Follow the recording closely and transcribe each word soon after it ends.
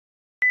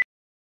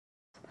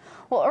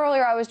Well,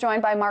 earlier I was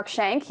joined by Mark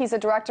Shank. He's a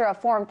director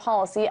of foreign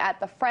policy at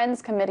the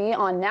Friends Committee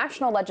on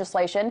National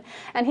Legislation,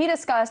 and he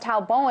discussed how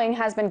Boeing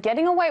has been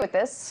getting away with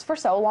this for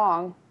so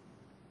long.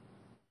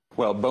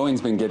 Well,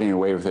 Boeing's been getting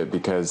away with it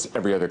because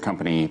every other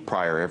company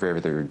prior, every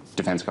other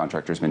defense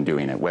contractor has been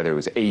doing it, whether it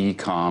was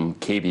AECOM,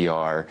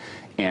 KBR,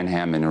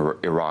 ANHAM in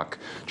Iraq,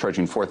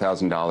 charging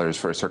 $4,000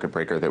 for a circuit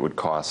breaker that would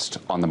cost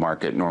on the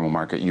market, normal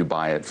market, you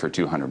buy it for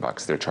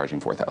 $200. They're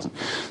charging $4,000.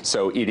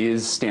 So it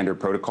is standard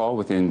protocol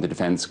within the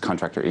defense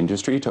contractor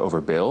industry to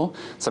overbill.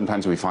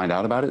 Sometimes we find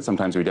out about it,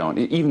 sometimes we don't.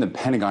 Even the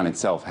Pentagon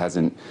itself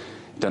hasn't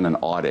done an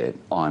audit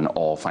on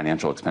all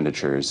financial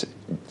expenditures.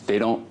 They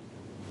don't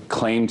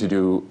claim to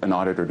do an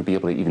audit or to be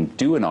able to even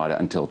do an audit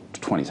until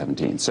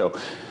 2017. So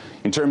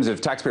in terms of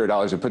taxpayer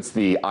dollars, it puts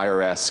the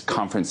IRS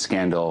conference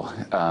scandal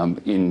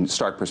in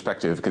stark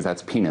perspective, because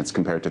that's peanuts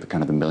compared to the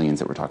kind of the millions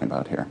that we're talking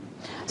about here.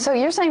 So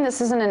you're saying this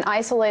isn't an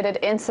isolated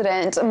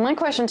incident. My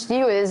question to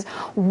you is,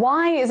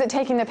 why is it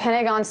taking the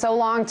Pentagon so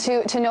long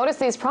to notice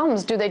these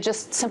problems? Do they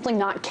just simply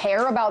not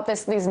care about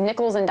these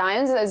nickels and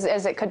dimes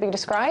as it could be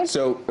described?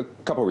 So a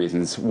couple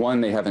reasons.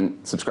 One, they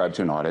haven't subscribed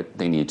to an audit.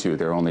 They need to.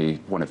 They're only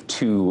one of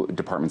two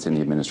departments in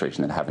the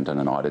administration that haven't done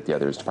an audit. The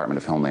other is Department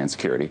of Homeland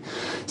Security.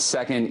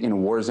 Second, in a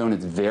war zone,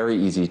 it's very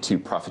easy to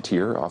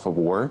profiteer off of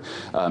war.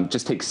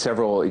 Just take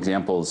several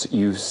examples.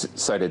 You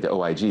cited the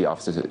OIG,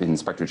 Office of the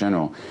Inspector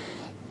General.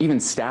 Even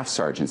staff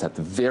sergeants at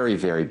the very,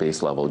 very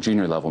base level,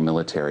 junior level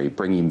military,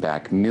 bringing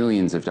back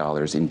millions of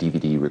dollars in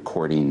DVD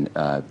recording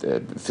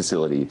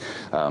facility,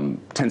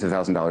 tens of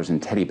thousands of dollars in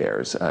teddy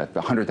bears,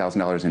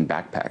 $100,000 in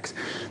backpacks.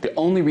 The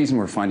only reason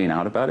we're finding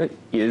out about it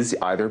is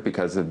either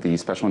because of the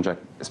Special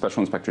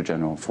Inspector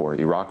General for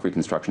Iraq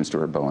Reconstruction,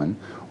 Stuart Bowen,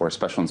 or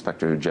Special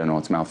Inspector General,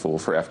 it's a mouthful,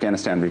 for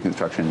Afghanistan and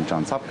Reconstruction,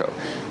 John Sopko.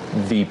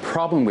 The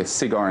problem with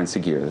SIGAR and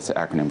SIGIR, that's the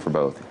acronym for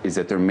both, is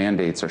that their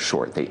mandates are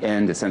short. They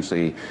end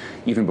essentially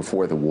even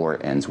before the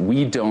war ends.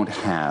 We don't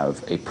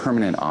have a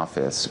permanent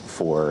office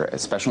for a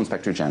Special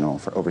Inspector General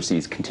for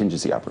Overseas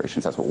Contingency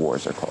Operations, that's what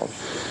wars are called,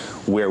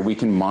 where we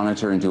can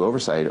monitor and do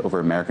oversight over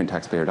American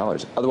taxpayer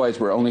dollars. Otherwise,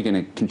 we're only going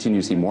to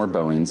continue to see more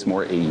Boeings,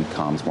 more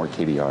AECOMs, more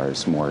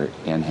KBRs, more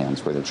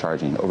ANHAMs where they're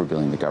charging,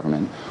 overbilling the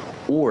government,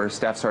 or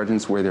staff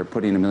sergeants where they're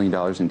putting $1 million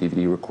in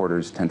DVD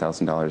recorders,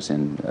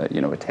 $10,000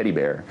 in a teddy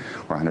bear,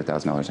 or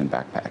 $100,000 in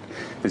backpack.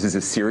 This is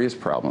a serious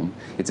problem.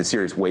 It's a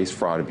serious waste,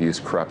 fraud, abuse,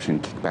 corruption,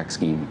 kickback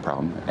scheme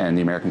problem, and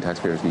the American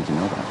taxpayers need to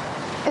know that.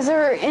 Is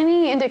there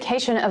any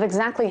indication of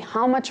exactly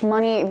how much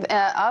money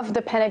of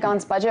the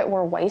Pentagon's budget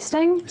we're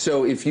wasting?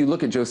 So if you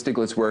look at Joe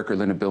Stiglitz's work or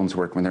Linda Bilm's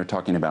work, when they're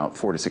talking about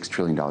 $4 to $6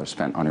 trillion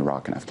spent on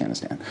Iraq and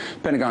Afghanistan,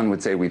 Pentagon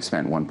would say we've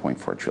spent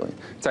 $1.4 trillion.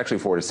 It's actually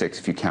 4 to 6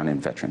 if you count in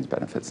veterans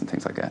benefits and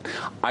things like that.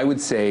 I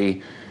would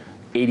say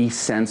 80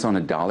 cents on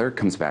a dollar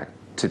comes back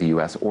to the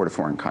U.S. or to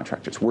foreign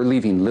contractors. We're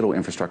leaving little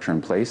infrastructure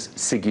in place.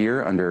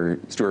 SIGIR,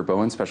 under Stuart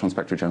Bowen, Special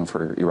Inspector General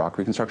for Iraq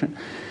Reconstruction,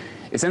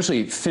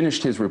 essentially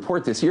finished his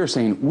report this year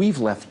saying we've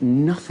left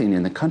nothing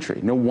in the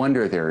country. No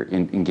wonder they're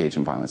engaged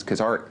in violence, because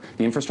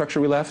the infrastructure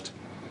we left,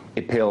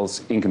 it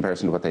pales in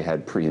comparison to what they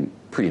had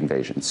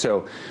pre-invasion.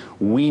 So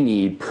we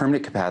need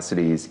permanent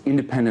capacities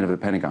independent of the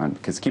Pentagon,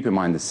 because keep in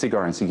mind the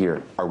SIGAR and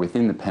SIGIR are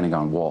within the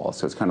Pentagon wall.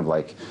 So it's kind of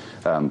like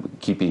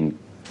keeping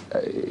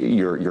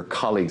your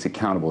colleagues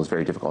accountable is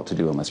very difficult to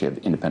do unless you have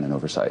independent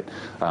oversight.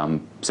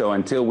 So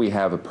until we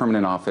have a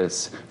permanent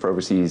office for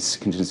overseas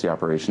contingency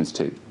operations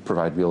to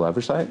provide real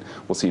oversight,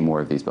 we'll see more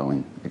of these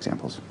Boeing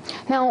examples.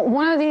 Now,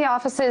 one of the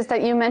offices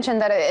that you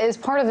mentioned that is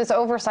part of this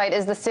oversight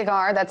is the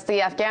SIGAR, that's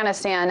the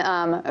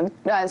Afghanistan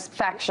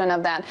faction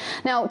of that.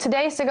 Now,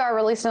 today SIGAR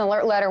released an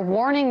alert letter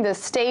warning the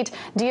state,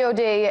 DOD,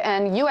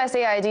 and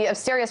USAID of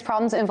serious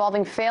problems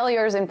involving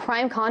failures in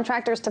prime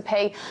contractors to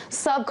pay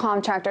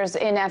subcontractors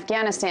in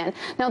Afghanistan.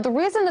 Now, the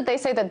reason that they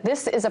say that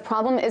this is a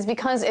problem is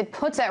because it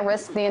puts at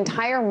risk the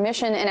entire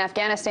mission in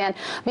Afghanistan,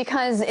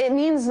 because it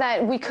means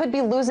that we could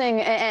be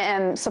losing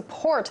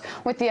support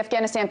with the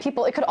Afghanistan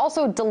people. It could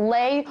also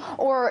delay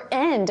or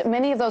end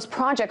many of those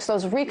projects,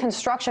 those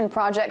reconstruction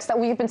projects that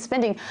we've been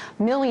spending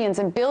millions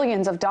and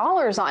billions of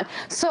dollars on.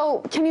 So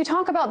can you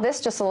talk about this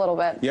just a little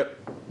bit? Yep.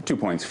 2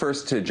 points.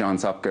 First, to John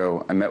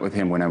Sopko, I met with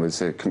him when I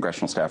was a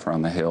congressional staffer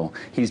on the Hill.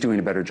 He's doing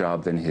a better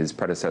job than his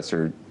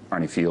predecessor,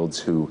 Arnie Fields,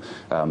 who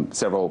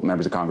several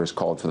members of Congress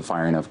called for the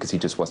firing of because he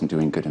just wasn't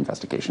doing good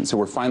investigation. So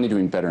we're finally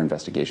doing better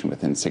investigation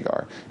within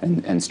SIGAR,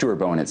 and Stuart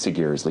Bowen at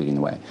SIGIR is leading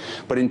the way.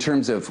 But in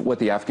terms of what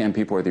the Afghan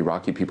people or the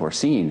Iraqi people are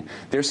seeing,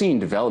 they're seeing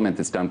development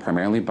that's done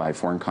primarily by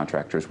foreign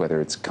contractors, whether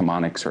it's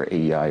Comonix or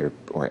AEI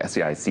or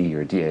SAIC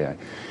or DAI,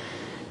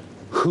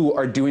 who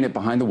are doing it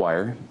behind the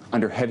wire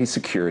under heavy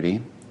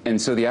security. And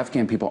so the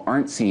Afghan people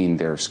aren't seeing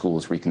their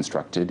schools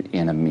reconstructed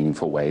in a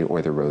meaningful way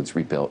or their roads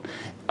rebuilt.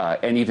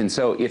 And even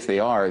so, if they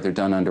are, they're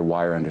done under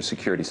wire, under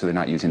security, so they're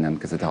not using them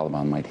because the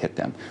Taliban might hit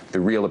them.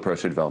 The real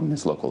approach to development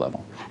is local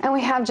level. And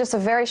we have just a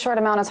very short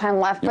amount of time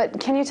left, but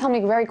can you tell me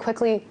very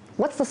quickly,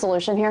 what's the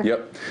solution here?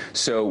 Yep.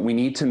 So we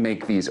need to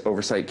make these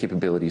oversight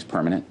capabilities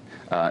permanent.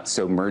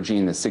 So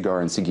merging the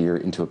SIGAR and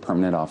SIGIR into a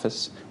permanent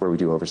office where we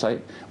do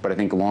oversight. But I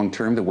think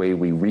long-term, the way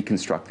we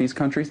reconstruct these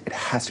countries, it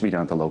has to be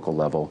done at the local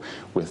level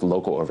with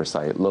local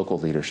oversight, local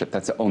leadership.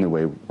 That's the only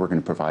way we're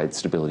going to provide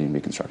stability and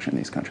reconstruction in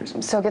these countries.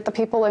 So get the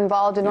people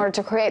involved in order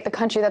to create the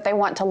country that they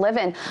want to live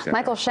in. Exactly.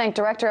 Michael Shank,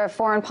 Director of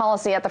Foreign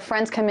Policy at the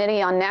Friends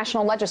Committee on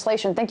National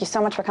Legislation. Thank you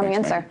so much for coming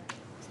in, sir.